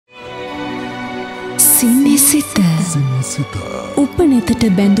Cine Sitha උපනෙතට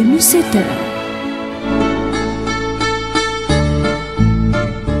බැඳුණු සිත.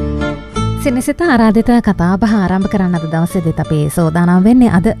 Cine Sitha ආරාධිත කතාබහ ආරම්භ කරන්න අද දවසේදීත් අපි සෝදානම් වෙන්නේ.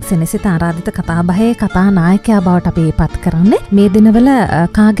 අද Cine Sitha ආරාධිත කතාබහේ කතා නායකයා බවට අපි පත් කරන්නේ මේ දිනවල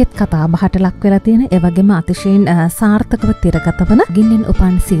කාගෙත් කතාබහට ලක් වෙලා තියෙන ඒ වගේම අතිශයින් සාර්ථකව තිරගත වන ගින්නෙන්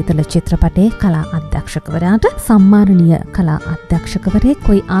උපන් සීතල චිත්‍රපටයේ කලා අධ්‍යක්ෂකවරයාට සම්මානීය කලා අධ්‍යක්ෂකවරයෙක්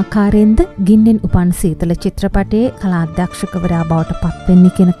කොයි ආකාරයෙන්ද ගින්නෙන් උපන් සීතල චිත්‍රපටයේ කලා අධ්‍යක්ෂකවරයා බවට පත්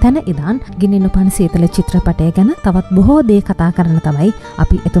වෙන්නේ කියන තැන ඉඳන් ගින්නෙන් උපන් සීතල චිත්‍රපටය ගැන තවත් බොහෝ දේ කතා කරන්න තමයි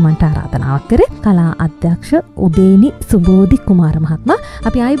අපි එතුමන්ට ආරාධනා කලා අධ්‍යක්ෂ උදේනි සුබෝධි කුමාර මහත්මයා.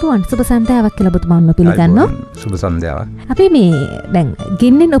 අපි ආයුබෝවන් සුබ සන්ධ්‍යාවක් කියලා ඔබතුමාන්ව පිළිගන්නවා. සුබ සන්ධ්‍යාවක්. අපි මේ දැන්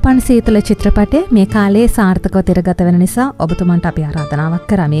ගින්නෙන් උපන් සීතල චිත්‍රපටය මේ කාලේ සාර්ථකව තිරගත වෙන නිසා ඔබතුමන්ට අපි ආරාධනාවක්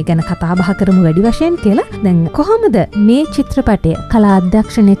කරා මේ ගැන කතා බහ කරමු වැඩි වශයෙන් කියලා. දැන් කොහොමද මේ චිත්‍රපටය කලා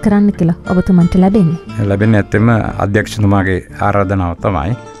අධ්‍යක්ෂණය කරන්න කියලා ඔබතුමන්ට ලැබෙන්නේ? ලැබෙන්නේ ඇත්තෙම අධ්‍යක්ෂතුමාගේ ආරාධනාව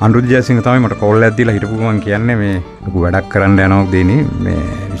තමයි. අනුරුද්ධ ජයසිංහ තමයි මට කෝල් එකක් දීලා හිටපු ගමන් කියන්නේ මේ ලොකු වැඩක් කරන්න යනවා දෙනි මේ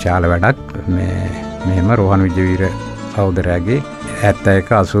විශාල වැඩක් මෙහෙම රෝහණ විජේවීර සහෝදරයාගේ 71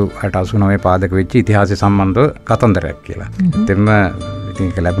 88 89 පාදක වෙච්ච ඉතිහාසය සම්බන්ධව කතන්දරයක් කියලා. එතෙම ඉතින්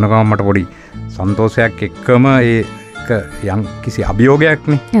ඒක ලැබුණ ගමන් මට පොඩි සන්තෝෂයක් එක්කම ඒක යම් කිසි අභියෝගයක්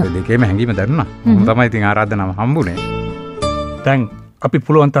නේ. දෙකේම හැංගීම දැනුණා. මම තමයි ඉතින් ආරාධනාව හම්බුනේ. දැන් අපි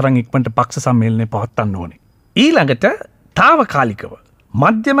පුළුවන් තරම් ඉක්මනට පක්ෂ සම්මේලනය පවත්වන්න ඕනේ. ඊළඟට తాවකාලිකව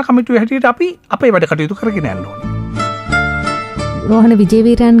මධ්‍යම කමිටුවේ හැටියට අපි අපේ වැඩ කටයුතු කරගෙන යන්න ඕනේ. රෝහණ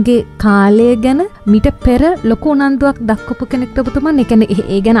විජේවීරයන්ගේ කාලය ගැන මිට පෙර ලොකු උනන්දුවක් දක්වපු කෙනෙක්ට ඔබතුමන් ඒ කියන්නේ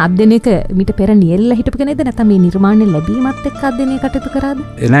ඒ ගැන අධ්‍යයනයක මිට පෙර නියැලලා හිටපු කෙනෙක්ද නැත්නම් මේ නිර්මාණය ලැබීමත් එක්ක අධ්‍යයනය කටයුතු කරාද?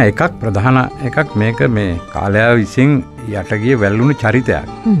 එන එකක් ප්‍රධාන එකක් මේක මේ කාලය විසින් යට ගිය වැල්ලුණු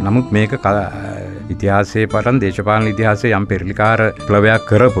චරිතයක්. නමුත් මේක ඉතිහාසයේ පටන් දේශපාලන ඉතිහාසයේ යම් පෙරලිකාර විප්ලවයක්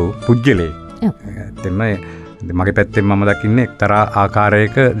කරපු පුජ්‍යලේ. එතෙම මගේ පැත්තෙන් මම දකින්නේ එක්තරා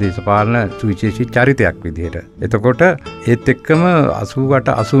ආකාරයක දේශපාලන සුවිශේෂී චරිතයක් විදිහට. එතකොට ඒත් එක්කම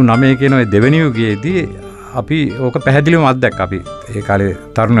 88 89 කියන ওই දෙවෙනි යුගයේදී අපි ඕක පැහැදිලිවම අත්දැක්කා අපි ඒ කාලේ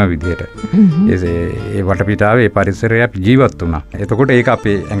තරුණ විදිහට. ඒ වටපිටාවේ ඒ පරිසරයේ අපි ජීවත් වුණා. එතකොට ඒක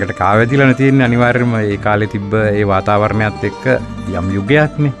අපේ ඇඟට කාවැදිලානේ තියෙන්නේ අනිවාර්යයෙන්ම ඒ කාලේ තිබ්බ ඒ වාතාවරණයත් එක්ක යම්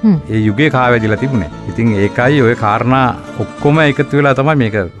යුගයක්නේ. ඒ යුගයේ කාවැදිලා තිබුණේ. ඉතින් ඒකයි ওই කාරණා ඔක්කොම එකතු වෙලා තමයි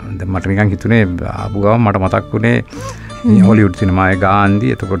මේක මට නිකන් හිතුනේ ආපු ගමන් මට මතක් වුණේ හොලිවුඩ් සිනමාවේ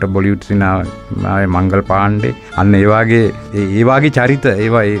ගාන්ධි, එතකොට බොලිවුඩ් සිනමාවේ මංගල් පාණ්ඩේ, අන්න ඒ වාගේ චරිත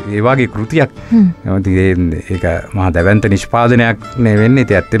ඒ වාගේ කෘතියක්. ඒක මහා දැවැන්ත නිෂ්පාදනයක් නේ වෙන්නේ.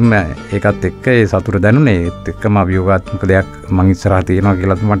 ඉතින් ඇත්තෙන්ම ඒකත් එක්ක ඒ සතුට දැනුනේ. ඒත් එක්කම අභියෝගාත්මක දෙයක් මං ඉස්සරහා තියෙනවා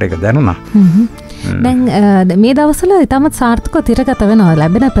කියලාත් මට ඒක දැනුණා. දැන් මේ දවස්වල ඉතාමත් සාර්ථකව තිරගත වෙනවා.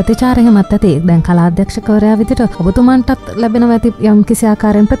 ලැබෙන ප්‍රතිචාර එහෙමත් ඇති. දැන් කලා අධ්‍යක්ෂකවරයා විදිහට ඔබතුමන්ටත් ලැබෙනවා ඇති යම් කිසි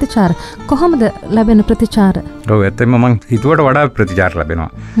ආකාරයෙන් ප්‍රතිචාර. කොහොමද ලැබෙන ප්‍රතිචාර? ඔව් ඇත්තෙන්ම මං හිතුවට වඩා ප්‍රතිචාර ලැබෙනවා.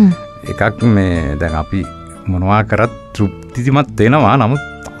 එකක් මේ දැන් අපි මොනවා කරත් තෘප්තිමත් වෙනවා. නමුත්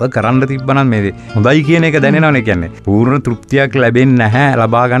කරන්න තිබ්බනම් මේ හොඳයි කියන එක දැනෙනවනේ. කියන්නේ පූර්ණ තෘප්තියක් ලැබෙන්නේ නැහැ.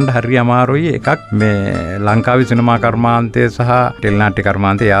 ලබා ගන්න හරි අමාරුයි. එකක් මේ ලංකාවේ සිනමා කර්මාන්තය සහ ටෙලිනාට්‍ය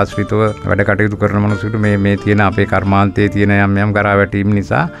කර්මාන්තය ආශ්‍රිතව වැඩ කටයුතු කරන මිනිස්සුන්ට මේ තියෙන අපේ කර්මාන්තයේ තියෙන යම් කරාවැටීම්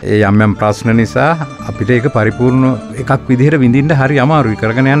නිසා ඒ යම් ප්‍රශ්න නිසා අපිට ඒක පරිපූර්ණ එකක් විදිහට විඳින්න හරි අමාරුයි.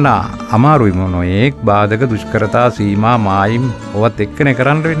 කරගෙන යන්න අමාරුයි. මොනවා ඒක් බාධක දුෂ්කරතා සීමා මායිම් ඔවත් එක්කනේ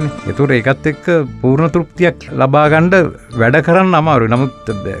කරන්න වෙන්නේ. ඒතකොට ඒකත් එක්ක පූර්ණ තෘප්තියක් ලබා ගන්න වැඩ කරන්න අමාරුයි.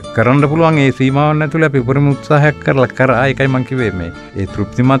 නමුත් කරන්න පුළුවන් ඒ සීමාවන් ඇතුළේ අපි උපරිම උත්සාහයක් කරා. ඒකයි මම කිව්වේ මේ ඒ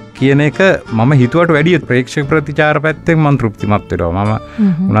තෘප්තිමත් කියන එක මම හිතුවට වැඩිය ප්‍රේක්ෂක ප්‍රතිචාර පැත්තෙන් මම තෘප්තිමත් වෙනවා.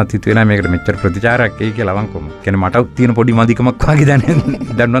 මම උනත් හිතුවේ නෑ මේකට මෙච්චර ප්‍රතිචාරයක් එයි කියලා අවංකවම. කියන්නේ මට තියෙන පොඩි මදිකමක් වගේ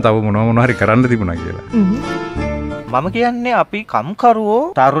දැනුණා තව මොනවා හරි කරන්න තිබුණා කියලා. මම කියන්නේ අපි කම්කරුවෝ,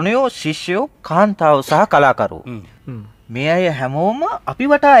 තරුණයෝ, ශිෂ්‍යයෝ, කාන්තාවෝ සහ කලාකරුවෝ මේ අය හැමෝම අපි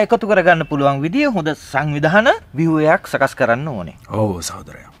වටා එකතු කරගන්න පුළුවන් විදිය හොඳ සංවිධාන ව්‍යුහයක් සකස් කරන්න ඕනේ. ඔව්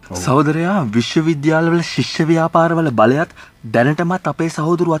සහෝදරයා. සහෝදරයා විශ්වවිද්‍යාලවල ශිෂ්‍ය ව්‍යාපාරවල බලයත් දැනටමත් අපේ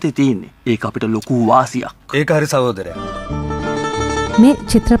සහෝදරු අතේ තියෙන්නේ. ඒක අපිට ලොකු වාසියක්. ඒක හරි සහෝදරයා. මේ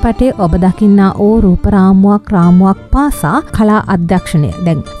චිත්‍රපටයේ ඔබ දකින්නා ඕ රූප රාමුවක් පාසා කලා අධ්‍යක්ෂණය.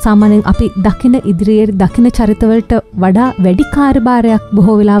 දැන් සාමාන්‍යයෙන් අපි දකින ඉදිරියේ දකින චරිතවලට වඩා වැඩි කාර්යභාරයක්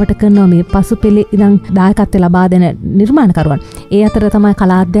බොහෝ වෙලාවට කරනවා මේ පසුපෙළේ ඉඳන් දායකත්වය ලබා දෙන නිර්මාණකරුවන්. ඒ අතර තමයි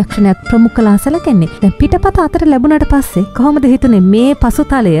කලා අධ්‍යක්ෂණයත් ප්‍රමුඛලා සැලකෙන්නේ. දැන් පිටපත අතර ලැබුණාට පස්සේ කොහොමද හිතුනේ මේ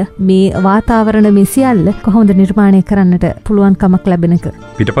පසුතලය මේ වාතාවරණ මේ සියල්ල කොහොමද නිර්මාණය කරන්නට පුළුවන් කමක් ලැබෙන එක?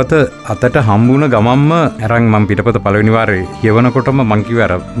 පිටපත අතට හම්බුණ ගමම්ම අරන් මම පිටපත පළවෙනි වාරේ කියවනකොටම මං කිව්වා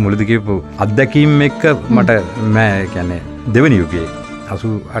අර මුලදී කියපු අත්දැකීම් එක්ක මට මම කියන්නේ දෙවෙනි යුගයේ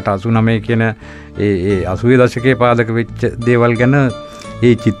 88 89 කියන ඒ 80 දශකයේ පාදක වෙච්ච දේවල් ගැන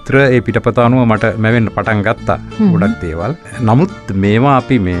ඒ චිත්‍ර ඒ පිටපත අනුව මට මැවෙන්න පටන් ගත්තා ගොඩක් දේවල්. නමුත් මේවා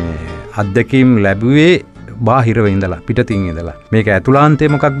අපි මේ අත්දැකීම් ලැබුවේ බාහිරව ඉඳලා පිටතින් ඉඳලා මේක ඇතුළාන්තය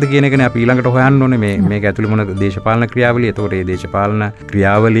මොකක්ද කියන එකනේ අපි ඊළඟට හොයන්න ඕනේ. මේක ඇතුළේ මොන දේශපාලන ක්‍රියාවලිය. එතකොට මේ දේශපාලන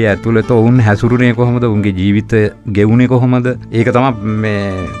ක්‍රියාවලිය ඇතුළත ඔවුන් හැසිරුනේ කොහොමද? උන්ගේ ජීවිතය ගෙවුනේ කොහොමද? ඒක තමයි මේ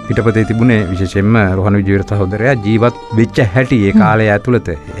පිටපතේ තිබුණේ විශේෂයෙන්ම රෝහණ විජේවීර සහෝදරයා ජීවත් වෙච්ච හැටි ඒ කාලය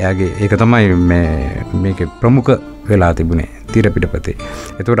ඇතුළත. එයාගේ ඒක තමයි මේකේ ප්‍රමුඛ වෙලා තිබුණේ තිර පිටපතේ.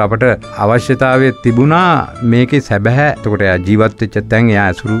 එතකොට අපට අවශ්‍යතාවය තිබුණා මේකේ සැබෑ. එතකොට එයා ජීවත් වෙච්ච තැන් එයා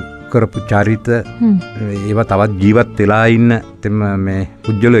ඇසුරු කරපු චරිත ඒවා තවත් ජීවත් වෙලා ඉන්න මේ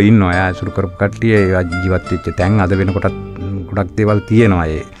පුජ්‍යලෝ ඉන්නවා. එයා ඇසුරු කරපු කට්ටිය ඒවා ජීවත් වෙච්ච තැන් අද වෙනකොටත් ගොඩක් දේවල් තියෙනවා.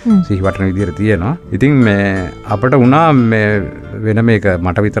 ඒ සිහිවටන විදිහට තියෙනවා. ඉතින් මේ අපට වුණා මේ වෙන මේක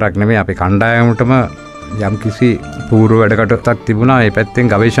මට විතරක් නෙමෙයි අපේ කණ්ඩායමටම යම් කිසි පූර්ව වැඩකටක් තිබුණා. ඒ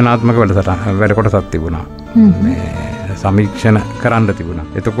පැත්තෙන් ගවේෂණාත්මක වැඩ කොටසක් තිබුණා. සමීක්ෂණ කරන්න තිබුණා.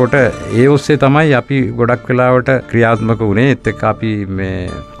 එතකොට ඒ ඔස්සේ තමයි අපි ගොඩක් වෙලාවට ක්‍රියාත්මක වුණේ. ඒත් එක්ක අපි මේ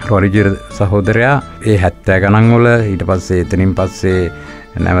රොරිජර් සහෝදරයා ඒ 70 ගණන් වල ඊට පස්සේ එතනින් පස්සේ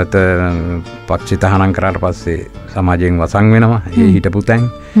නැවත පක්ෂ තහනම් කරාට පස්සේ සමාජයෙන් වසන් වෙනවා. ඒ හිටපු තැන්.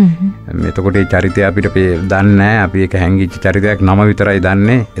 එතකොට ඒ චරිතය අපිට දන්නේ නැහැ. අපි ඒක හැංගිච්ච චරිතයක් නම විතරයි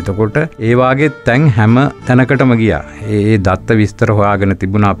දන්නේ. එතකොට ඒ වාගේ තැන් හැම තැනකටම ගියා. ඒ දත්ත විස්තර හොයාගෙන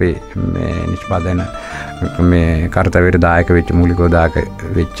තිබුණා අපේ මේ නිෂ්පාදන මේ කාර්යයට දායක වෙච්ච මූලිකව දායක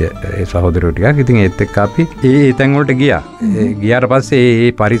වෙච්ච ඒ සහෝදරයෝ ටිකක්. ඉතින් ඒත් එක්ක අපි ඒ තැන් වලට ගියා. ගියාට පස්සේ ඒ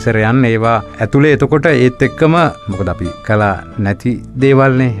පරිසරයන් ඒවා ඇතුලේ එතකොට ඒත් එක්කම මොකද අපි කලා නැති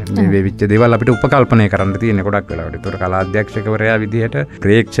දේවල්නේ මේ වෙච්ච දේවල් අපිට උපකල්පනය කරන්න තියෙන ගොඩක් වෙලාවට. ඒතකොට කලා අධ්‍යක්ෂකවරයා විදිහට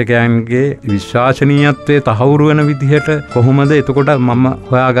ප්‍රේක්ෂකයන්ගේ විශ්වාසනීයත්වයේ තහවුරු වෙන විදිහට කොහොමද එතකොට මම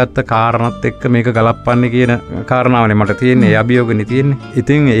හොයාගත්ත කාරණාත් එක්ක මේක ගලපන්නේ කියන කාරණාවනේ මට තියෙන්නේ. ඒ අභියෝගනේ තියෙන්නේ.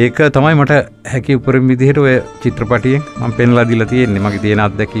 ඉතින් ඒක තමයි මට හැකි උපරිම විදිහට ඔය චිත්‍රපටියෙන් මම පෙන්ලා දීලා තියෙන්නේ මගේ තියෙන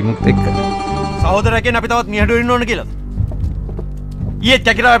අත්දැකීමුත් එක්ක. සහෝදරයා කියන්නේ අපි තවත් නිහඬව ඉන්න ඕන කියලා. ඊයේ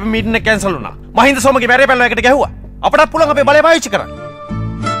චකිරා අපි මීටින් එක කැන්සල් වුණා. මහින්ද සෝමගේ බැරේ පැනලා එකට ගැහුවා. අපටත් පුළුවන් අපේ බලය පාවිච්චි කරන්න.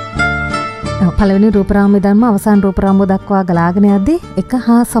 පළවෙනි රූපරාමයේ ධර්ම අවසාන රූපරාමය දක්වා ගලාගෙන යද්දී එක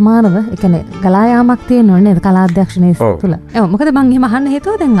හා සමානව ඒ කියන්නේ ගලා යාමක් තියෙනවනේ නේද කලා අධ්‍යක්ෂණයේ තුල. මොකද මම එහෙම අහන්න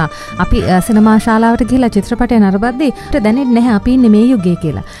හේතුව දැන් අපි සිනමා ශාලාවට ගිහිල්ලා චිත්‍රපටය නරඹද්දී අපිට දැනෙන්නේ නැහැ අපි ඉන්නේ මේ යුගයේ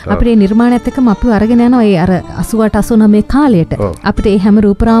කියලා. අපිට මේ නිර්මාණයත් එක්කම අපිව අරගෙන යනවා ඒ අර 88 89 කාලයට. අපිට මේ හැම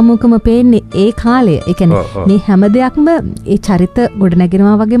රූපරාමුවකම පේන්නේ ඒ කාලය. ඒ කියන්නේ මේ හැම දෙයක්ම ඒ චරිත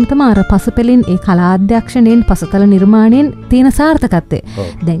ගොඩනැගෙනවා වගේම තමයි අර පසුපෙලින් ඒ කලා අධ්‍යක්ෂණයෙන් පසුතල නිර්මාණයෙන් තියෙන සාර්ථකත්වය.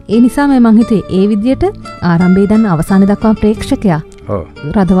 දැන් ඒ නිසා මම ඒ විදියට ආරම්භයේ දැන් අවසානයේ දක්වා ප්‍රේක්ෂකයා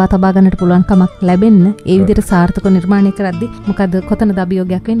රඳවා තබා ගන්නට පුළුවන් කමක් ලැබෙන්න ඒ විදියට සාර්ථක නිර්මාණය කරද්දී මොකද කොතනද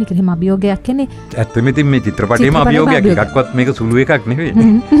අභියෝගයක් වෙන්නේ කියලා. එහෙම අභියෝගයක් එන්නේ ඇත්තම ඉතින් මේ චිත්‍රපටයේම අභියෝගයක් එකක්වත් මේක සුළු එකක් නෙවෙයි.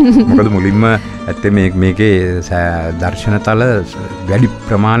 මොකද මුලින්ම ඇත්තේ මේකේ දර්ශනතල වැඩි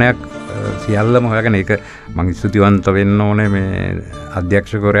ප්‍රමාණයක් සියල්ලම හොයාගෙන ඒක මම ස්තුතිවන්ත වෙන්න ඕනේ මේ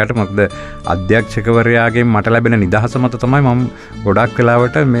අධ්‍යක්ෂකවරයාට. මොකද අධ්‍යක්ෂකවරයාගෙන් මට ලැබෙන නිදහස මත තමයි මම ගොඩක්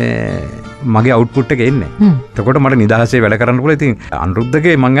වෙලාවට මේ මගේ අවුට්පුට් එක එන්නේ. එතකොට මට නිදහසේ වැඩ කරන්න පුළුවන්. ඉතින්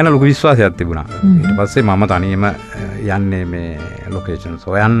අනුරුද්ධගේ මං ගැන ලොකු විශ්වාසයක් තිබුණා. ඊට පස්සේ මම තනියම යන්නේ මේ ලොකේෂන්ස්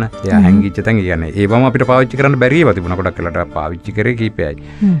හොයන්න. එයා හැංගිච්ච තැන් කියන්නේ ඒවම අපිට පාවිච්චි කරන්න බැරි ඒවා තිබුණා. ගොඩක් වෙලාවට පාවිච්චි කරේ කීපයයි.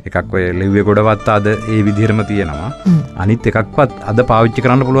 එකක් ඔය ලෙව්වේ ගොඩවත් අද ඒ විදිහටම තියෙනවා. අනිත් එකක්වත් අද පාවිච්චි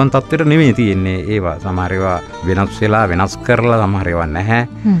කරන්න පුළුවන් තත්ත්වෙට නෙමෙයි තියෙන්නේ. ඒවා සමහර ඒවා වෙනස් වෙලා වෙනස් කරලා සමහර ඒවා නැහැ.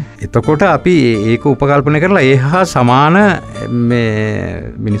 එතකොට අපි ඒක උපකල්පනය කරලා ඒ හා සමාන මේ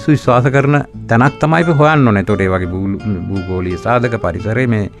මිනිස්සු විශ්වාස කරන තැනක් තමයි අපි හොයන්න ඕනේ. ඒතකොට ඒ වගේ භූගෝලීය සාධක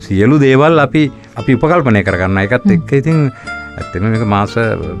පරිසරයේ මේ සියලු දේවල් අපි උපකල්පනය කරගන්නවා. ඒකත් එක්ක ඉතින් ඇත්තටම මේක මාස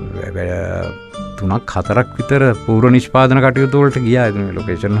 3-4ක් විතර පූර්ව නිෂ්පාදන කටයුතු වලට ගියා. ඉතින්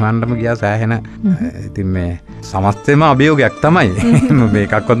ලොකේෂන් හොයන්නම ගියා සෑහෙන. ඉතින් මේ සමස්තෙම අභියෝගයක් තමයි.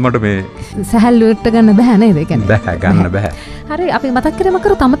 මේකක්වත් මට මේ සහැල්ලුවට ගන්න බෑ නේද? ඒ කියන්නේ බෑ ගන්න බෑ. හරි අපි මතක් කරමු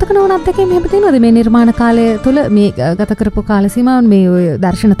කරු අමතක නොවන අත්දැකීම් එහෙම තියෙනවද මේ නිර්මාණ කාලය තුල මේ ගත කරපු කාල සීමාවන් මේ ඔය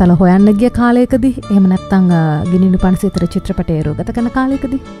දර්ශනතල හොයන්න ගිය කාලයකදී එහෙම නැත්නම් ගිනිනු පනසීතර චිත්‍රපටයේ රෝගත කරන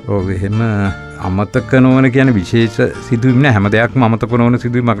කාලයකදී? ඔව් එහෙම අමතක නොවන කියන්නේ විශේෂ සිදුවීම් නෑ. හැම දෙයක්ම අමතක නොවන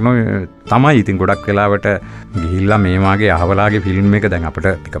සිදුවීමක් තමයි. ඉතින් ගොඩක් වෙලාවට ගිහිල්ලා මේ වාගේ අහවලාගේ ෆිල්ම් එක දැන් අපිට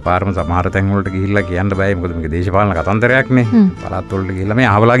එකපාරම සමහර තැන් වලට ගිහිල්ලා කියන්න බෑ. මොකද මේක දේශපාලන කතන්දරයක්නේ. පළාත් වලට ගිහිල්ලා මේ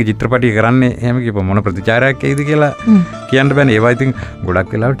අහවලාගේ චිත්‍රපටය කරන්නේ එහෙම කියපො මොන ප්‍රතිචාරයක් එයිද කියලා කියන්න බෑනේ. ඒවා ඉතින් ගොඩක්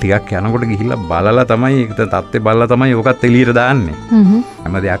වෙලාවට ටිකක් යනකොට ගිහිල්ලා බලලා තමයි ඒක තත්ත්වේ බලලා තමයි ඕකත් එළියට දාන්නේ.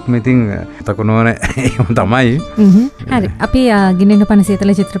 හැම දෙයක්ම ඉතින් අමතක නොවන ඒව තමයි. හරි අපි ගිනිනු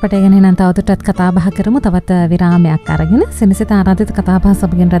පනසීතල චිත්‍රපටය ගැන නම් තවදුරටත් කතා බහ කරමු. තවත් විරාමයක් අරගෙන සිනසිත ආරාධිත කතා බහ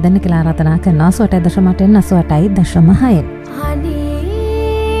සමගින් රැඳෙන්න කියලා ආරාධනා කරනවා. 88.8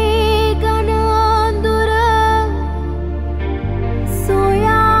 98.6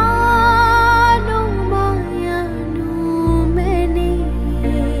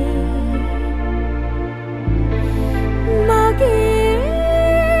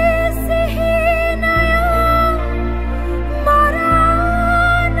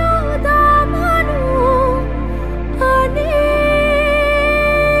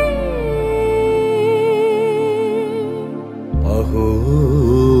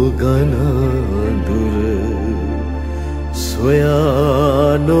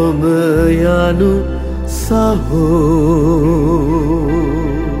 නොම යනු සහෝ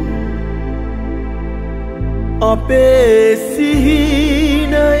අපේ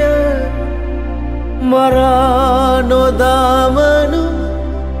සිහිනය මරා නොදාමනු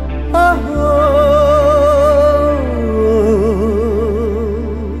අහෝ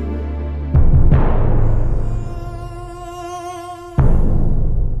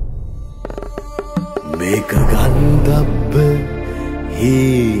මේක ගන්ධබ්බ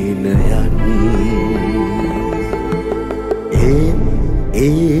හීනයන්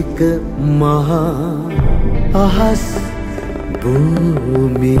ඒක මහා අහස්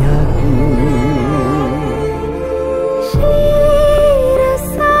භූමියක් ශීරසාගර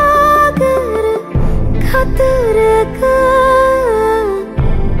කතරක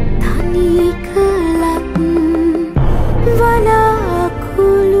තනිකලක්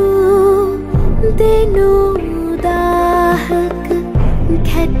වලාකුළු දෙනුදාහක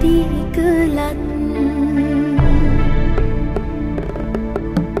කැටිකලත්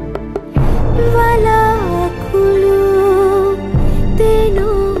වලාකුළු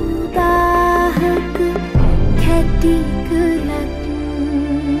දෙනුදාහක කැටිකලත්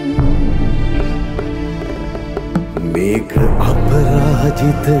මේක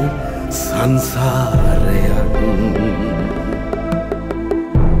අපරාජිත සංසාරයක්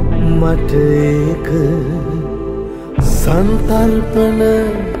මට ඒක සන්තර්පණ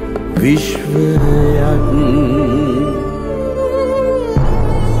විශ්වයක්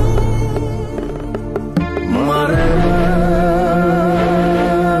මරණ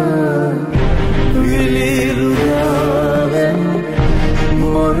විලිරුදාවෙන්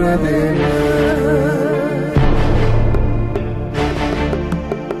මොරදෙන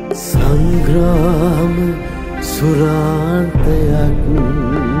සංග්‍රාම සුරාන්තයක්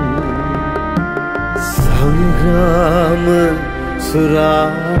සංග්‍රාම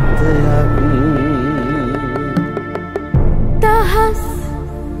සුරාන්තයක් දහස්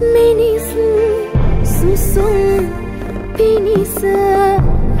මිනිස් සුසුම් පිනිස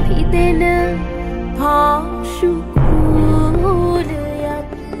පිදෙන පාශුකූලයක්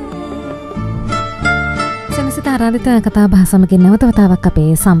සිත ආරාධිත කතා බහ සමගින් නැවත වතාවක්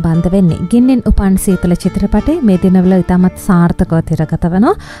අපේ සම්බන්ධ වෙන්නේ. ගින්නෙන් උපන් සීතල චිත්‍රපටයේ මේ දිනවල ඉතාමත් සාර්ථකව තිරගත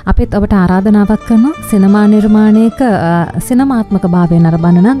වෙනවා. අපිත් ඔබට ආරාධනාවක් කරනවා සිනමා නිර්මාණයක සිනමාත්මක භාවය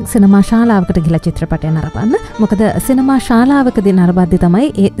නරඹන්න නම් සිනමා ශාලාවකට ගිහලා චිත්‍රපටය නරඹන්න. මොකද සිනමා ශාලාවකදී නරඹද්දී තමයි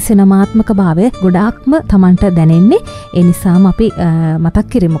ඒ සිනමාත්මක භාවය ගොඩාක්ම Tamanට දැනෙන්නේ. ඒ නිසාම අපි මතක්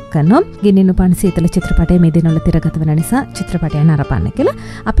කිරීමක් කරනවා ගින්නෙන් උපන් සීතල චිත්‍රපටයේ මේ දිනවල තිරගත වෙන නිසා චිත්‍රපටය නරඹන්න කියලා.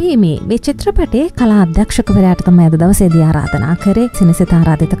 අපි මේ චිත්‍රපටයේ කලා අධ්‍යක්ෂකවරයාට තමයි අද දවසේදී ආරාධනා කරේ Cine Sitha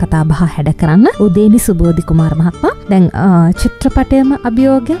ආරාධිත කතා බහ හැඩ කරන්න Udeni Subhodhi Kumara මහත්මයා. දැන් චිත්‍රපටයේම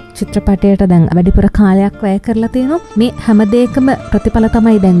අභියෝගය චිත්‍රපටයට දැන් වැඩිපුර කාලයක් වැය කරලා තියෙනවා. මේ හැම දෙයකම ප්‍රතිඵල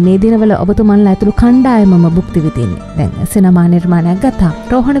තමයි දැන් මේ දිනවල ඔබතුමන්ලා ඇතුළු කණ්ඩායමම භුක්ති විඳින්නේ. දැන් සිනමා නිර්මාණයක් ගත්තා.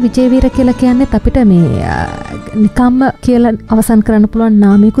 රෝහණ විජේවීර කියලා කියන්නේත් අපිට මේ නිකම්ම කියලා අවසන් කරන්න පුළුවන්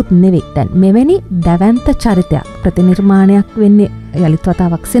නාමයකුත් නෙවෙයි. දැන් මෙවැනි දැවැන්ත චරිතයක් ප්‍රතිනිර්මාණයක් වෙන්නේ යලිත්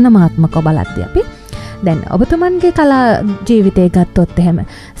වතාවක් සිනමාත්මකව බලද්දී අපි දැන් ඔබතුමන්ගේ කලා ජීවිතය ගත්තොත් එහෙම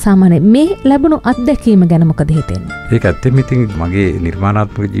සාමාන්‍ය මේ ලැබුණු අත්දැකීම ගැන මොකද හිතෙන්නේ? ඒක ඇත්තටම ඉතින් මගේ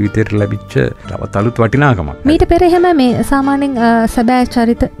නිර්මාණාත්මක ජීවිතයට ලැබිච්ච තවත් අලුත් වටිනාකමක්. මීට පෙර එහෙම මේ සාමාන්‍යයෙන් සැබෑ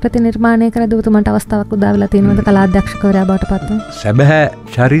චරිත ප්‍රතිනිර්මාණය කරද්දී ඔබතුමන්ට අවස්ථාවක් උදා වෙලා තියෙනවද කලා අධ්‍යක්ෂකවරයා බවට පත් වෙන්න? සැබෑ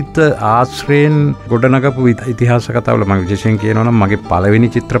චරිත ආශ්‍රයෙන් ගොඩනගපු ඉතිහාස කතාවල මම විශේෂයෙන් කියනවා නම් මගේ පළවෙනි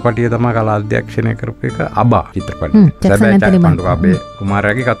චිත්‍රපටිය තමයි කලා අධ්‍යක්ෂණය කරපු එක අබා චිත්‍රපටිය. සැබෑ චරිත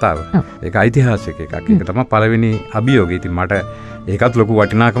කුමාරයාගේ කතාව. ඒක ඓතිහාසික එකක්. ඒක තමයි පළවෙනි අභියෝගය. ඉතින් මට ඒකත් ලොකු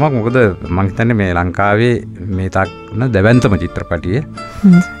වටිනාකමක්. මොකද මම හිතන්නේ මේ ලංකාවේ මේ තාක්න දැවැන්තම චිත්‍රපටිය.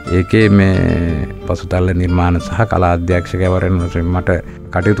 ඒකේ මේ පසුතල නිර්මාණ සහ කලා අධ්‍යක්ෂකවරයන් වශයෙන් මට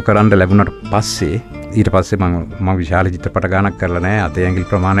කටයුතු කරන්න ලැබුණාට පස්සේ ඊට පස්සේ මම විශාල චිත්‍රපට ගානක් කරලා නැහැ. අතේ ඇඟිලි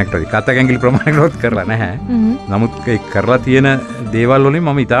ප්‍රමාණයකට එකත් ඇඟිලි ප්‍රමාණයකට කරලා නැහැ. නමුත් ඒ කරලා තියෙන දේවල් වලින්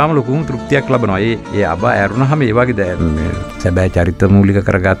මම ඊටාම ලොකු තෘප්තියක් ලබනවා. ඒ අබා ඇරුණාම ඒ වගේ සැබෑ චරිත මූලික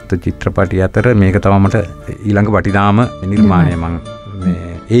කරගත්ත චිත්‍රපටි අතර මේක තමයි මට ඊළඟ වටිනාම නිර්මාණය. මම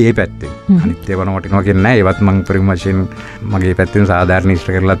ඒ පැත්තෙන් අනිත් ඒවා වටිනවා කියන්නේ නැහැ. ඒවත් මම පරිම වශයෙන් මගේ පැත්තෙන් සාධාරණ ඉෂ්ට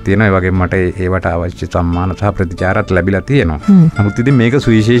කරලා තියෙනවා. ඒ වගේම මට ඒවට අවශ්‍ය සම්මාන සහ ප්‍රතිචාරත් ලැබිලා තියෙනවා. නමුත් ඉතින් මේක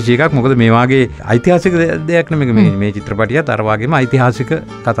සුවිශේෂී එකක්. මොකද මේ වාගේ ඓතිහාසික දෙයක් නෙමෙයි මේ චිත්‍රපටියත් අර වගේම ඓතිහාසික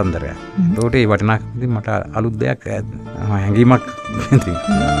කතන්දරයක්. ඒකට ඒ වටිනාකම ඉතින් මට අලුත් දෙයක් හැඟීමක්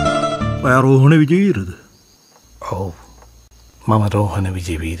තියෙනවා. ඔයා රෝහණ විජේවීරද? ඔව්. මම රෝහණ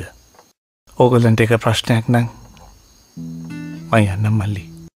විජේවීර. ඕගොල්ලන්ට එක ප්‍රශ්නයක් නම් මම යන්නම් මල්ලි.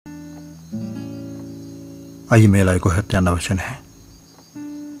 අයිය මේලා කොහෙත් යන්න අවශ්‍ය නැහැ.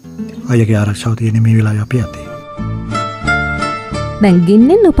 අයියගේ ආරක්ෂාව තියෙන්නේ මේ වෙලාවේ අපි අතේ. දැන්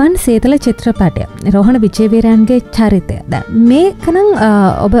ගින්නෙන් උපන් සීතල චිත්‍රපටය රෝහණ විජේවීරයන්ගේ චරිතය. දැන් මේකනම්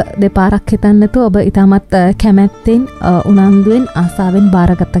ඔබ දෙපාරක් හිතන්නතු ඔබ ඉතාමත් කැමැත්තෙන් උනන්දුවෙන් ආසාවෙන්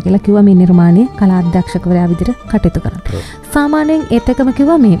බාරගත්තා කියලා කිව්වා මේ නිර්මාණය කලා අධ්‍යක්ෂකවරයා විදිහට කටයුතු කරන්න. සාමාන්‍යයෙන් ඒත් එකම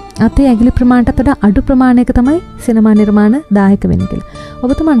කිව්වා මේ අතේ ඇගිලි ප්‍රමාණයට වඩා අඩු ප්‍රමාණයක තමයි සිනමා නිර්මාණ දායක වෙන්නේ කියලා.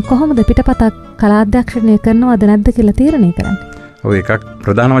 ඔබතුමන් කොහොමද පිටපතක් කලා අධ්‍යක්ෂණය කරනවද නැද්ද කියලා තීරණය කරන්නේ? ඔය එකක්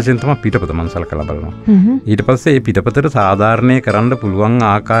ප්‍රධාන වශයෙන් තමයි පිටපත මම සලකලා බලනවා. ඊට පස්සේ මේ පිටපතට සාධාරණය කරන්න පුළුවන්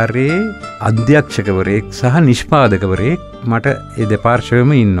ආකාරයේ අධ්‍යක්ෂකවරයෙක් සහ නිෂ්පාදකවරයෙක් මට ඒ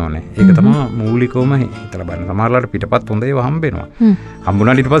දෙපාර්ශ්වයම ඉන්න ඕනේ. ඒක තමයි මූලිකවම හිතලා බලන්න. සමහරලාට පිටපත් හොඳ ඒවා හම්බෙනවා.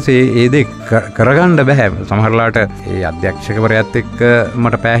 හම්බුණාට ඊට පස්සේ ඒ දේ කරගන්න බෑ. සමහරලාට ඒ අධ්‍යක්ෂකවරයාත් එක්ක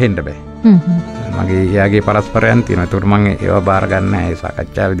මට පෑහෙන්න බෑ. මගේ එයාගේ පරස්පරයන් තියෙනවා. ඒකට මම ඒවා බාර ගන්න නැහැ ඒ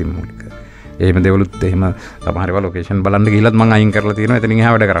සාකච්ඡාවේදී මූලික. එහෙම දෙවලුත් එහෙම සමහර ඒවා ලොකේෂන් බලන්න ගිහිල්ලත් මම අයින් කරලා තියෙනවා. එතනින්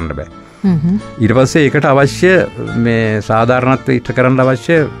එහා වැඩ කරන්න බෑ. ඊට පස්සේ ඒකට අවශ්‍ය මේ සාධාරණත්වය ඉෂ්ට කරන්න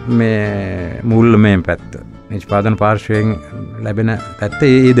අවශ්‍ය මේ මූල්‍යමය පැත්ත. නිෂ්පාදන පාර්ශ්වයෙන් ලැබෙන පැත්ත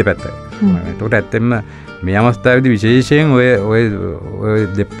ඒ දෙපැත්ත. ඒකට ඇත්තෙන්ම මේ අවස්ථාවේදී විශේෂයෙන්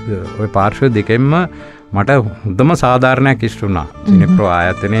ඔය පාර්ශ්ව දෙකෙන්ම මට හොඳම සාධාරණයක් ඉෂ්ට වුණා. සිනිප්‍රෝ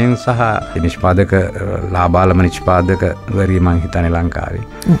ආයතනයෙන් සහ නිෂ්පාදක ලාබාලම නිෂ්පාදකවරිය මං හිතන්නේ ලංකාවේ.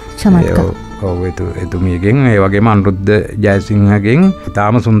 චමත්කාර. ඔව් එතුමියගෙන් ඒ වගේම අනුරුද්ධ ජයසිංහගෙන්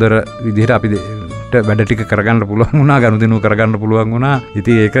තාම සුන්දර විදිහට අපි වැඩ ටික කරගන්න පුළුවන් වුණා, ගනුදෙනු කරගන්න පුළුවන් වුණා.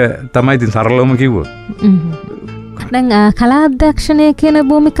 ඉතින් ඒක තමයි ඉතින් සරලවම කිව්වොත්. දැන් කලා අධ්‍යක්ෂණය කියන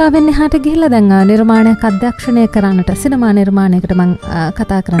භූමිකාවෙන් එහාට ගිහිල්ලා දැන් නිර්මාණයක් අධ්‍යක්ෂණය කරන්නට සිනමා නිර්මාණයකට මම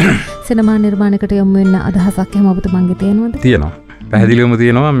කතා කරන්නේ. සිනමා නිර්මාණයකට යොමු වෙන්න අදහසක් එහෙම ඔබතුමන්ගේ තියෙනවද? තියෙනවා. පැහැදිලිවම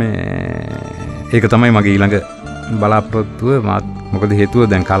තියෙනවා. මේ ඒක තමයි මගේ ඊළඟ බලාපොරොත්තුව. මොකද හේතුව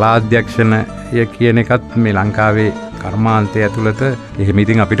දැන් කලා අධ්‍යක්ෂණය කියන එකත් මේ ලංකාවේ කර්මාන්තය ඇතුළත එහෙම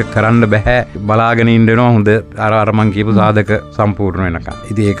ඉතින් අපිට කරන්න බෑ. බලාගෙන ඉන්න වෙනවා හොඳ අර මං කියපු සාධක සම්පූර්ණ වෙනකන්.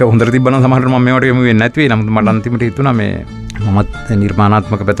 ඉතින් ඒක හොඳට තිබ්බනම් සමහරවිට මම මේවට යොමු වෙන්නේ නැති වෙයි. නමුත් මට අන්තිමට හිතුණා මේ මමත්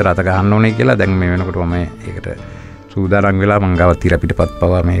නිර්මාණාත්මක පැත්තට අත ගහන්න ඕනේ කියලා. දැන් මේ වෙනකොට මම ඒකට සූදානම් වෙලා මං ගාව තිර පිටපත්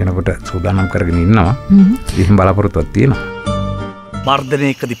පවා මේ වෙනකොට සූදානම් කරගෙන ඉන්නවා. ඉතින් බලාපොරොත්තුවක් තියෙනවා.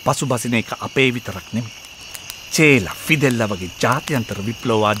 මර්ධනයකදී පසුබසින එක අපේ විතරක් නෙමෙයි. චේලා ෆිදෙල්ලා වගේ ජාත්‍යන්තර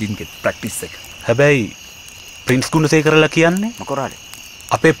විප්ලවවාදීන්ගේ ප්‍රැක්ටිස් එක. හැබැයි ප්‍රින්ස් ගුණසේකරලා කියන්නේ මොකරාද?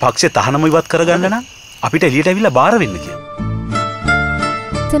 අපේ පක්ෂේ තහනම ඉවත් කරගන්න නම් අපිට එළියට ඇවිල්ලා බාර වෙන්න කියලා.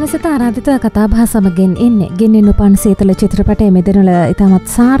 Cine Sitha ආරාධිත කතාබහ සමගින් ඉන්නේ ගින්නෙන් උපන් සීතල චිත්‍රපටයේ මෙදිනවල ඉතාමත්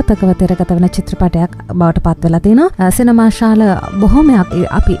සාර්ථකව තිරගත වන චිත්‍රපටයක් බවට පත් වෙලා තිනවා. සිනමා ශාල බොහොමයක්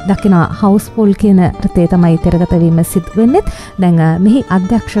අපි දකින හවුස්ෆුල් කියන අර්ථය තමයි තිරගත වීම සිදු වෙන්නේ. දැන් මෙහි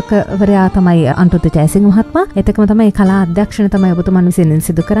අධ්‍යක්ෂකවරයා තමයි අනුරුද්ධ ජයසිංහ මහත්මයා. ඒකම තමයි කලා අධ්‍යක්ෂණය තමයි ඔබතුමන් විසින්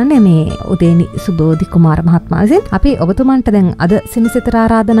සිදු කරන්නේ මේ උදේනි සුබෝධි කුමාර මහත්මයා විසින්. අපි ඔබතුමන්ට දැන් අද Cine Sitha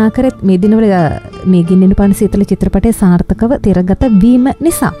ආරාධනා කරෙත් මේ දිනවල මේ ගින්නෙන් උපන් සීතල චිත්‍රපටයේ සාර්ථකව තිරගත වීම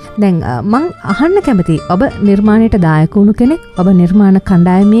නිසා. දැන් මං අහන්න කැමති ඔබ නිර්මාණයට දායක වුණු කෙනෙක්, ඔබ නිර්මාණ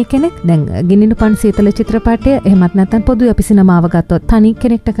කණ්ඩායමේ කෙනෙක්. දැන් ගින්නෙන් උපන් සීතල චිත්‍රපටය එහෙමත් නැත්නම් පොදුවේ අපි සිනමාව ගත්තොත් තනි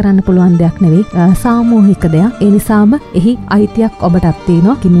කෙනෙක්ට කරන්න පුළුවන් දෙයක් නෙවෙයි, සාමූහික දෙයක්. ඒ නිසාම එහි අයිතියක් ඔබටත්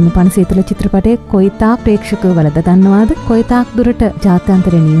තියෙනවා. ගින්නෙන් උපන් සීතල චිත්‍රපටයේ කොයිතාක් ප්‍රේක්ෂකව වලද දන්නවාද, කොයිතාක් දුරට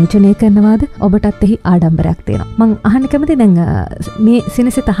ජාත්‍යන්තර නියෝජනය කරනවාද, ඔබටත් එහි ආඩම්බරයක් තියෙනවා. මං අහන්න කැමති දැන් මේ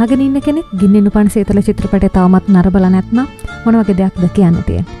Cine Sitha අහගෙන ඉන්න කෙනෙක් ගින්නෙන් උපන් සීතල චිත්‍රපටය තවමත් නරබලා නැත්නම් මොන වගේ දෙයක්ද කියන්න තියෙන්නේ?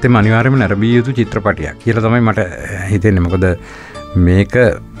 එතෙම අනිවාර්යයෙන්ම නරඹිය යුතු චිත්‍රපටයක් කියලා තමයි මට හිතෙන්නේ. මොකද මේක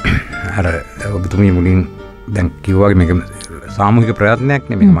අර ඔබතුමී මුලින් දැන් කිව්වා වගේ මේක සාමූහික ප්‍රයත්නයක්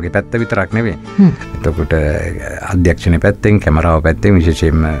නෙමෙයි, මගේ පැත්ත විතරක් නෙවෙයි. එතකොට අධ්‍යක්ෂණයේ පැත්තෙන්, කැමරාව පැත්තෙන්,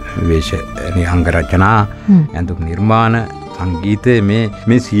 විශේෂයෙන්ම වේශ නිහංග රචනා, ඇඳුම් නිර්මාණ, සංගීතය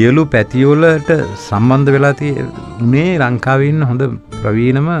මේ සියලු පැතිවලට සම්බන්ධ වෙලා තියෙන්නේ ලංකාවේ ඉන්න හොඳ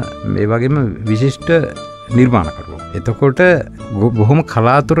ප්‍රවීණම මේ වගේම විශිෂ්ට නිර්මාණකරුවෝ. එතකොට බොහොම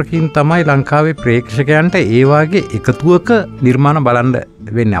කලාතුරකින් තමයි ලංකාවේ ප්‍රේක්ෂකයන්ට ඒ වගේ එකතුවක නිර්මාණ බලන්න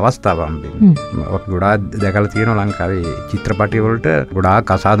වෙන්නේ අවස්ථාවක් හම්බෙන්නේ. අපි ගොඩාක් දැකලා තියෙනවා ලංකාවේ චිත්‍රපටි වලට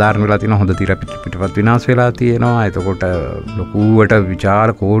ගොඩාක් අසාධාරණ වෙලා තියෙනවා. හොඳ තිර පිටපත් විනාශ වෙලා තියෙනවා. එතකොට ලොකුවට විචාර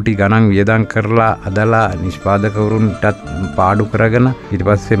කෝටි ගණන් වියදම් කරලා අදලා නිෂ්පාදකවරුන්ටත් පාඩු කරගෙන ඊට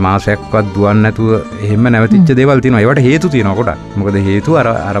පස්සේ මාසයක්වත් දුවන්නේ නැතුව එහෙම නැවතිච්ච දේවල් තියෙනවා. ඒවට හේතු තියෙනවා ගොඩක්. මොකද හේතුව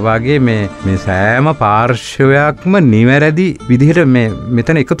අර වාගේ මේ සෑම පාර්ශ්වයක්ම නිවැරදි විදිහට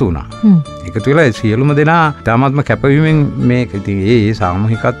මෙතන එකතු වුණා. එකතු වෙලා සියලුම දෙනා තාමත්ම කැපවීමෙන් මේ ඉතින් ඒ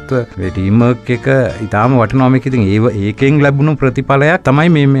සාමූහිකත්ව ටීම් වර්ක් එක ඊටාම වටිනවා. මේක ඉතින් ඒකෙන් ලැබුණු ප්‍රතිඵලයක් තමයි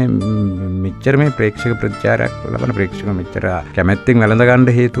මේ මෙච්චර මේ ප්‍රේක්ෂක ප්‍රතිචාරයක් ලබන ප්‍රේක්ෂක මෙච්චර කැමැත්තෙන් වැළඳ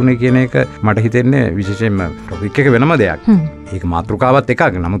ගන්න හේතුනේ කියන එක මට හිතෙන්නේ විශේෂයෙන්ම ටොපික් එක වෙනම දෙයක්. ඒක මාතෘකාවත්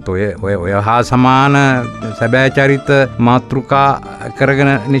එකක්. නමුත් ඔය හා සමාන සැබෑ චරිත මාතෘකා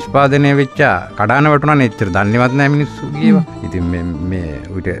කරගෙන නිෂ්පාදනය වෙච්ච කඩාන වැටුණානේ එච්චර දන්නේවත් නැහැ මිනිස්සු කියවා. ඉතින් මේ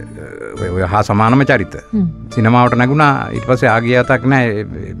උිට ඔය හා සමානම චරිත සිනමාවට නැගුණා. ඊට පස්සේ ආගියතක් නැහැ,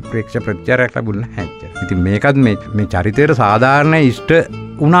 ප්‍රේක්ෂක ප්‍රතිචාරයක් ලැබුණේ නැහැ. ඉතින් මේකත් මේ චරිතයට සාධාරණ ඉෂ්ට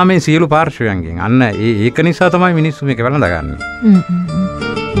වුණා මේ සියලු පාර්ශ්වයන්ගෙන්. අන්න ඒක නිසා තමයි මිනිස්සු මේක වැළඳගන්නේ.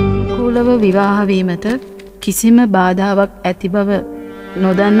 කූලව විවාහ වීමට කිසිම බාධාවක් ඇති බව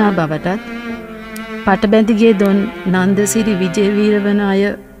නොදන්නා බවටත් පටබැඳිගේ දොන් නන්දසිරි විජේවීර වන අය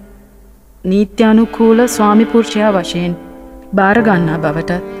නීත්‍යානුකූල ස්වාමි පුරුෂයා වශයෙන් බාර ගන්නා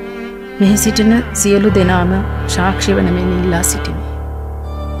බවටත් මෙහි සිටින සියලු දෙනාම සාක්ෂි වන මෙන් ඉල්ලා සිටිමි.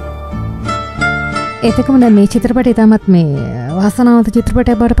 ඒකම මේ චිත්‍රපටය ඉතාමත් මේ වාසනාවන්ත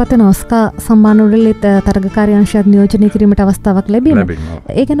චිත්‍රපටයක් බවට පත් වෙන ඔස්කා සම්මාන උළෙලෙත් තරගකාරී අංශයක් නියෝජනය කිරීමට අවස්ථාවක් ලැබෙනවා.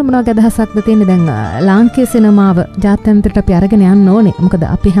 ඒ ගැන මොනවගේ අදහසක්ද තියෙන්නේ? දැන් ලාංකීය සිනමාව ජාත්‍යන්තරයට අපි අරගෙන යන්න ඕනේ. මොකද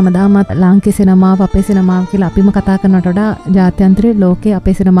අපි හැමදාමත් ලාංකීය සිනමාව අපේ සිනමාව කියලා අපිම කතා කරනවට වඩා ජාත්‍යන්තරයේ ලෝකයේ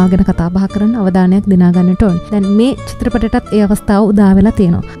අපේ සිනමාව ගැන කතා බහ කරන අවධානයක් දිනා ගන්නට ඕනේ. දැන් මේ චිත්‍රපටයටත් ඒ අවස්ථාව උදා වෙලා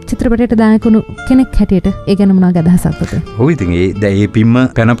තියෙනවා. චිත්‍රපටයට දායකුණු කෙනෙක් හැටියට ඒ ගැන මොනවගේ අදහසක්ද තියෙන්නේ? ඔව් ඉතින් ඒ පිම්ම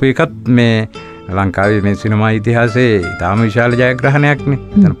පැනපු එකත් මේ ලංකාවේ මේ සිනමා ඉතිහාසයේ ඉතාම විශාල ජයග්‍රහණයක්නේ.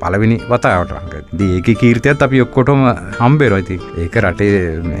 එතන පළවෙනි වතාවට ලංකාවේ. ඉතින් ඒකේ කීර්තියත් අපි ඔක්කොටම හම්බ වෙනවා. ඉතින් ඒක රටේ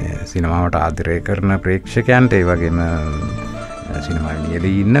මේ සිනමාවට ආදරය කරන ප්‍රේක්ෂකයන්ට ඒ වගේම සිනමාවේ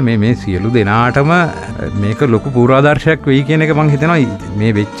නියැලී ඉන්න මේ සියලු දෙනාටම මේක ලොකු පූර්වාදර්ශයක් වෙයි කියන එක මම හිතනවා.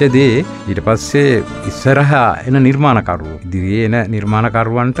 මේ වෙච්ච දේ ඊට පස්සේ ඉස්සරහා එන නිර්මාණකරුවෝ ඉදිරියේ එන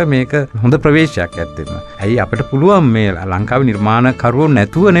නිර්මාණකරුවන්ට මේක හොඳ ප්‍රවේශයක් ඇත්තෙම. ඇයි අපිට පුළුවන් මේ ලංකාවේ නිර්මාණකරුවෝ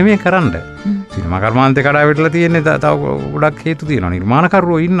නැතුව නෙමෙයි කරන්න. සිනමා කර්මාන්තේ කඩා වැටලා තියෙන්නේ තව ගොඩක් හේතු තියෙනවා.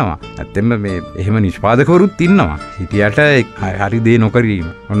 නිර්මාණකරුවෝ ඉන්නවා. ඇත්තෙම මේ එහෙම නිෂ්පාදකවරුත් ඉන්නවා. හිටියට හරි දේ නොකරීම.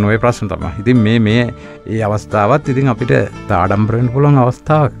 ඔන්න ඔය ප්‍රශ්න තමයි. ඉතින් මේ අවස්ථාවත් ඉතින් අපිට ආඩම්බර වෙන්න පුළුවන්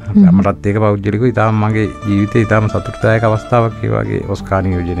අවස්ථාවක්. මටත් ඒක පෞද්ගලිකව ඉතාලම මගේ ජීවිතේ ඉතාලම සතුටුදායක අවස්ථාවක් ඒ වගේ ඔස්කාර්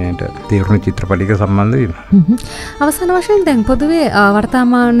නියෝජනයට තීරණ චිත්‍රපටියක සම්බන්ධ වීම. අවසාන වශයෙන් දැන් පොදුවේ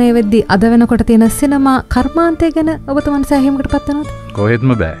වර්තමානයේ වෙද්දී අද වෙනකොට තියෙන සිනමා කර්මාන්තය ගැන ඔබතුමන් සෑහීමකට පත් වෙනවද?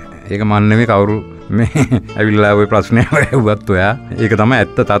 කොහෙත්ම බෑ. ඒක මන් නෙමෙයි කවුරු මේ ඇවිල්ලා ওই ප්‍රශ්නය ඇහුවත් ඔයා. ඒක තමයි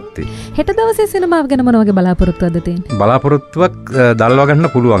ඇත්ත තත්ත්වය. හෙට දවසේ සිනමාව ගැන මොන වගේ බලාපොරොත්තුවක්ද තියෙන්නේ? බලාපොරොත්තුවක් දල්වා ගන්න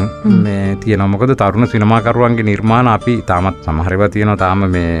පුළුවන් මේ තියෙනවා. මොකද තරුණ සිනමාකරුවන්ගේ නිර්මාණ අපි තාමත් සමහර ඒවා තියෙනවා. තාම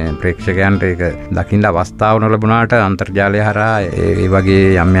මේ ප්‍රේක්ෂකයන්ට ඒක දකින්න අවස්ථාව නොලැබුණාට අන්තර්ජාලය හරහා ඒ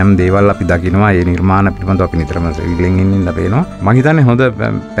වගේ යම් දේවල් අපි දකිනවා. ඒ නිර්මාණ පිළිබඳව අපි නිතරම ඉල්ලෙන් ඉන්න පේනවා. මම හිතන්නේ හොඳ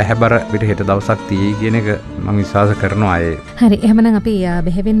පැහැබර පිට හෙට දවසක් තියෙයි කියන එක මම විශ්වාස කරනවා. හරි. එහෙමනම් අපි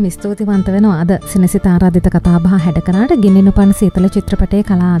බෙහෙවින් ස්තුතිවන්ත වෙනවා. අද සිනසිත ආරාධිත කතාබහ හැඩ කරාට ගෙනෙන පන් සීතල චිත්‍රපටයේ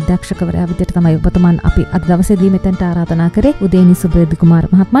කලා අධ්‍යක්ෂකවරයා විදිහට තමයි ඔබතුමන් අපි අද දවසේදී මෙතෙන්ට ආරාධනා කරේ උදේනි සුබෝධි කුමාර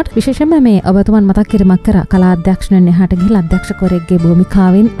මහත්මයාට. විශේෂයෙන්ම මේ ඔබතුමන් මතක් කිරීමක් කරා කලා අධ්‍යක්ෂණයෙන් එහාට ගිහිල්ලා අධ්‍යක්ෂකවරයෙක්ගේ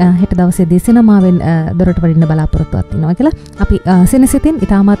භූමිකාවෙන් හෙට දවසේදී සිනමාවෙන් දොරට වඩින්න බලාපොරොත්තුවක් තියෙනවා කියලා. අපි සිනසිතින්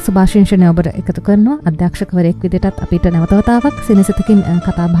ඉතාමත් සුභාශිංසනය ඔබට එකතු කරනවා. අධ්‍යක්ෂකවරයෙක් විදිහටත් අපිට නැවත වතාවක් සිනසිතකින්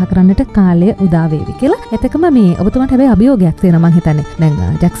කතා බහ කරන්නට කාලය උදා වේවි කියලා. එතකම මේ ඔබතුමන්ට හැබැයි අභියෝගයක් තියෙනවා මම හිතන්නේ.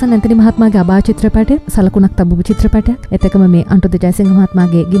 දැන් ජැක්සන් ඇන්තනි මහත්මයාගේ අබා චිත්‍රපටය සලකුණක් තබපු චිත්‍රපටයක්. එතකම මේ අන්ටුද ජයසිංහ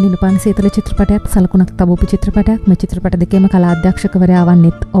මහත්මයාගේ ගිනිනු පන් සීතල චිත්‍රපටයත් සලකුණක් තබපු චිත්‍රපටයක්. මේ චිත්‍රපට දෙකේම කලා අධ්‍යක්ෂකවරයා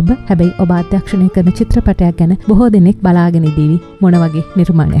වන්නේත් ඔබ. හැබැයි ඔබ අධ්‍යක්ෂණය කරන චිත්‍රපටයක් ගැන බොහෝ දෙනෙක් බලාගෙන ඉදීවි මොන වගේ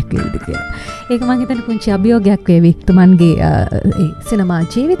නිර්මාණයක් වේවිද කියලා. ඒක මම හිතන්නේ පුංචි අභියෝගයක් වේවි තුමන්ගේ ඒ සිනමා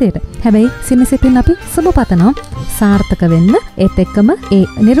ජීවිතේට. හැබැයි සිනසිතින් අපි සුබ පතනවා සාර්ථක වෙන්න. ඒත් එක්කම ඒ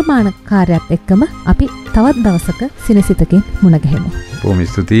නිර්මාණකාරයත් එක්කම අපි තවත් දවසක සිනසිතකින් මුණ ගැහෙමු. බොහොම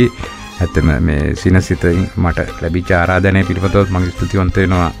ස්තුතියි. ඇත්තම මේ සිනසිතින් මට ලැබිච්ච ආරාධනය පිළිබඳව මම ස්තුතිවන්ත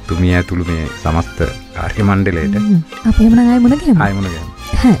වෙනවා තුමිය ඇතුළු මේ සමස්ත කාර්ය මණ්ඩලයට. අපි එමුනම් ආයෙ මුණ ගැහෙමු. ආයෙ මුණ ගැහෙමු.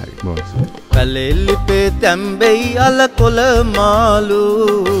 හරි බොහොම. කලෙල්ලිපේ තැම්බෙයි අල කොළ මාළු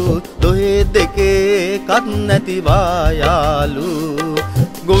දොහේ දෙකේ කත් නැති වායාලු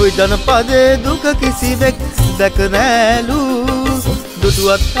ගොවි ජනපදේ දුක කිසිවෙක් දැක නෑලු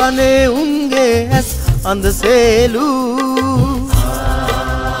දුටුවත් අනේ උන්ගේ ඇස් අඳසේලු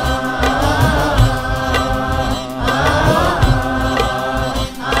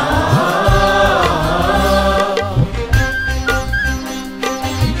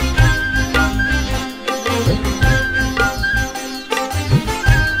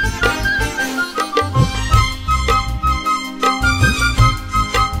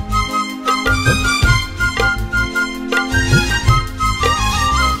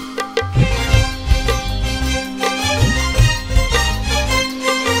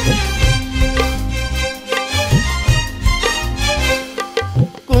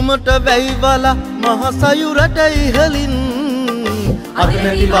කුමට වැයිවලා මහසයුරට ඉහලින් අද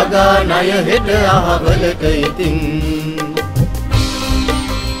නැති වගා ණය හෙට අහවලට ඉතින්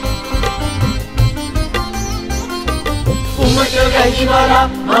කුමට වැහිවලා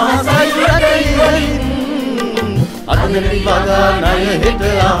මහසයුරට ඉහළින් අදනි වගා ණය හෙට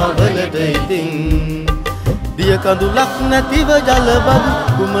ආවලට ඉතින් දිය කඳුලක් නැතිව ජලබදු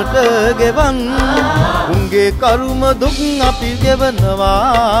කුමට ගෙවන් උන්ගේ කරුම දුක් අපි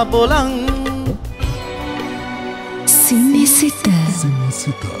ගෙවනවා බොලන් සිනසිත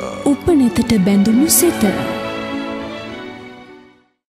උපනෙතට බැඳුණු සිත